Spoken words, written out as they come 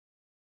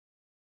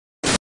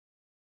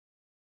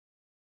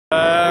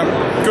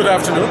Good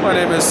afternoon, my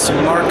name is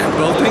Mark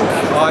Bultinck.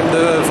 I'm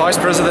the Vice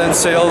President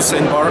Sales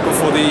in Barco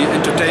for the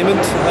Entertainment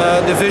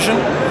division.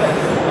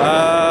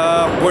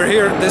 We're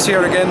here this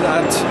year again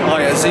at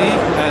ISE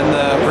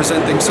and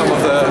presenting some of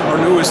our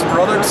newest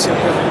products.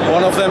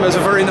 One of them is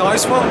a very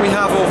nice one we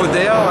have over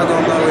there. I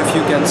don't know if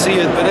you can see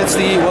it, but it's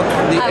the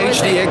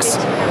HDX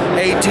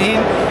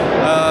 18.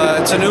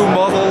 It's a new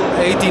model,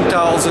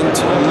 18,000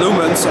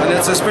 lumens, and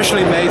it's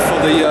especially made for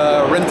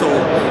the rental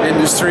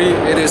industry.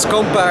 It is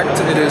compact,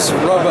 it is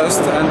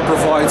robust, and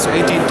provides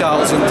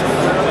 18,000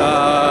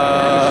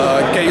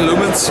 K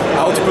lumens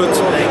output,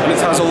 and it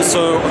has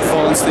also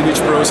advanced image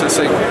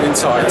processing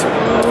inside.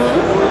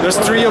 There's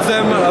 3 of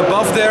them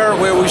above there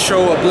where we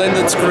show a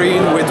blended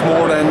screen with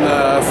more than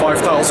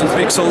 5,000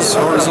 pixels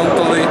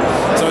horizontally,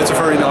 so it's a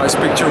very nice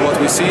picture what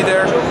we see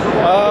there.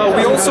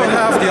 We also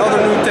have the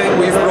other new thing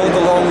we've brought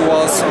along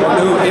was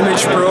our new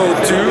Image Pro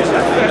 2.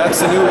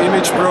 That's the new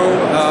Image Pro.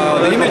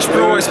 The Image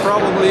Pro is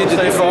probably the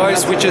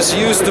device which is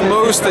used the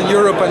most in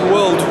Europe and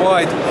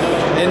worldwide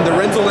in the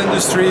rental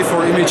industry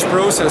for image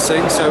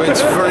processing, so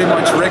it's very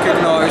much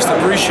recognized,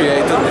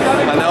 appreciated,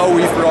 and now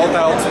we've brought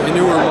out a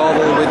newer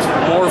model with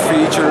more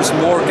features,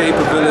 more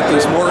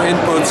capabilities, more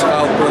inputs,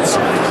 outputs,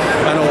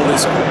 and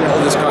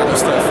all this kind of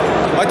stuff.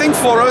 I think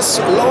for us,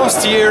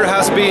 last year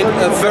has been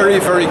a very,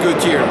 very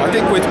good year. I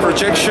think with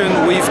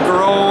projection we've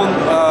grown,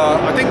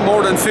 I think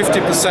more than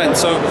 50%.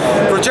 So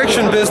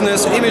projection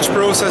business, image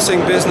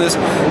processing business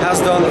has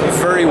done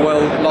very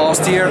well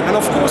last year, and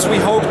of course we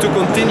hope to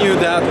continue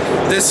that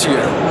this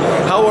year.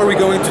 How are we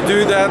going to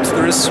do that?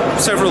 There is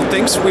several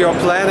things we are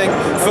planning.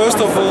 First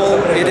of all,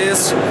 it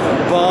is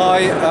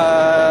by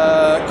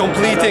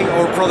completing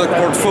our product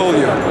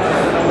portfolio.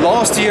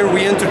 Last year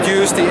we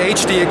introduced the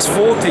HDX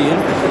 14.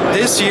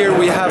 This year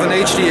we have an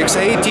HDX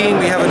 18,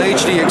 we have an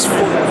HDX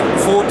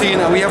 14,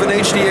 and we have an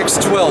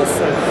HDX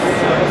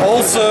 12.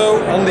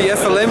 Also on the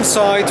FLM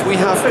side we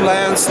have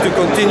plans to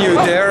continue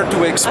there,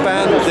 to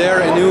expand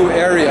there in new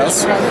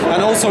areas,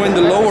 and also in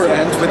the lower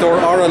end with our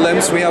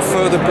RLMs we have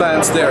further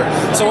plans there.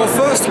 So our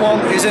first one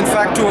is in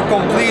fact to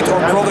complete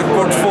our product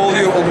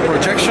portfolio on the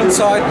projection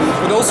side,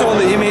 but also on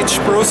the image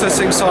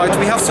processing side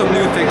we have some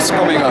new things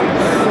coming up.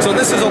 So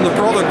this is on the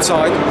product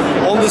side.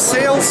 On the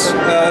sales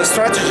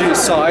strategy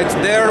side,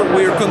 there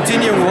we're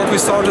continuing what we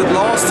started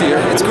last year.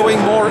 It's going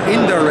more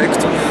indirect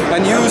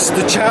and use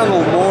the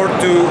channel more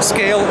to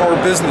scale our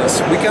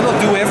business. We cannot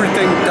do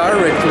everything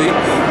directly.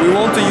 We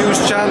want to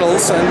use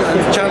channels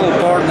and channel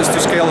partners to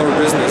scale our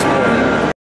business more.